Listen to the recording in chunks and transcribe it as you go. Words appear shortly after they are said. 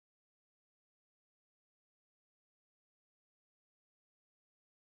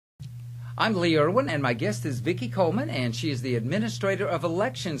I'm Lee Irwin, and my guest is Vicki Coleman, and she is the Administrator of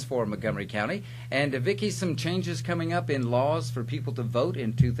Elections for Montgomery County. And Vicki, some changes coming up in laws for people to vote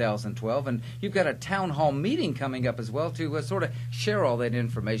in 2012, and you've got a town hall meeting coming up as well to sort of share all that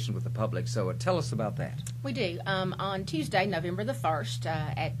information with the public. So tell us about that. We do. On Tuesday, November the 1st,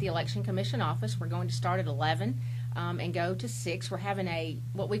 at the Election Commission office, we're going to start at 11 and go to 6. We're having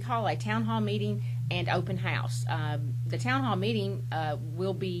what we call a town hall meeting and open house. The town hall meeting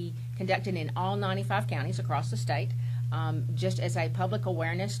will be conducted in all 95 counties across the state, just as a public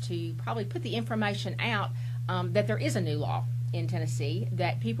awareness to probably put the information out that there is a new law in Tennessee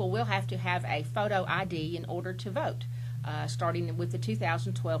that people will have to have a photo ID in order to vote, starting with the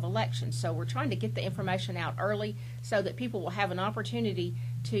 2012 election. So we're trying to get the information out early so that people will have an opportunity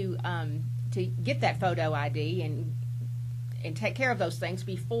to get that photo ID and take care of those things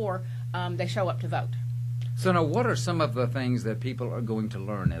before they show up to vote. So now, what are some of the things that people are going to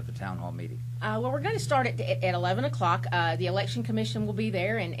learn at the town hall meeting? Well, we're going to start at 11 o'clock. The Election Commission will be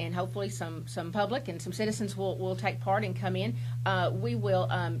there, and hopefully some public and some citizens will take part and come in. We will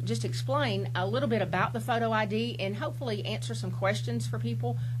just explain a little bit about the photo ID and hopefully answer some questions for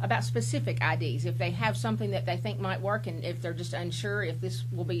people about specific IDs. If they have something that they think might work and if they're just unsure if this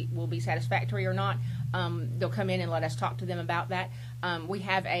will be satisfactory or not, they'll come in and let us talk to them about that. We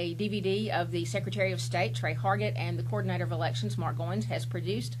have a DVD of the Secretary of State, Trey Hargett, and the Coordinator of Elections, Mark Goins, has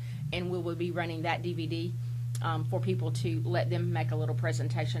produced, and we will be running that DVD for people to let them make a little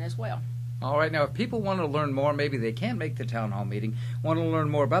presentation as well. All right. Now, if people want to learn more, maybe they can't make the town hall meeting, want to learn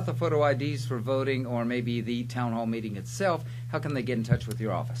more about the photo IDs for voting or maybe the town hall meeting itself, how can they get in touch with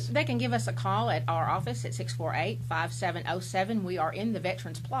your office? They can give us a call at our office at 648-5707. We are in the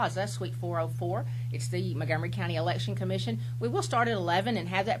Veterans Plaza, Suite 404. It's the Montgomery County Election Commission. We will start at 11 and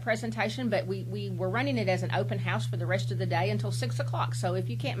have that presentation, but we're running it as an open house for the rest of the day until 6 o'clock. So if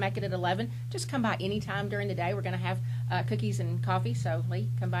you can't make it at 11, just come by any time during the day. We're going to have cookies and coffee. So, Lee,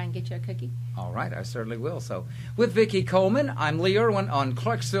 come by and get you a cookie. All right, I certainly will. So, with Vicki Coleman, I'm Lee Irwin on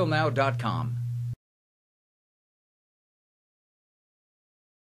ClarksvilleNow.com.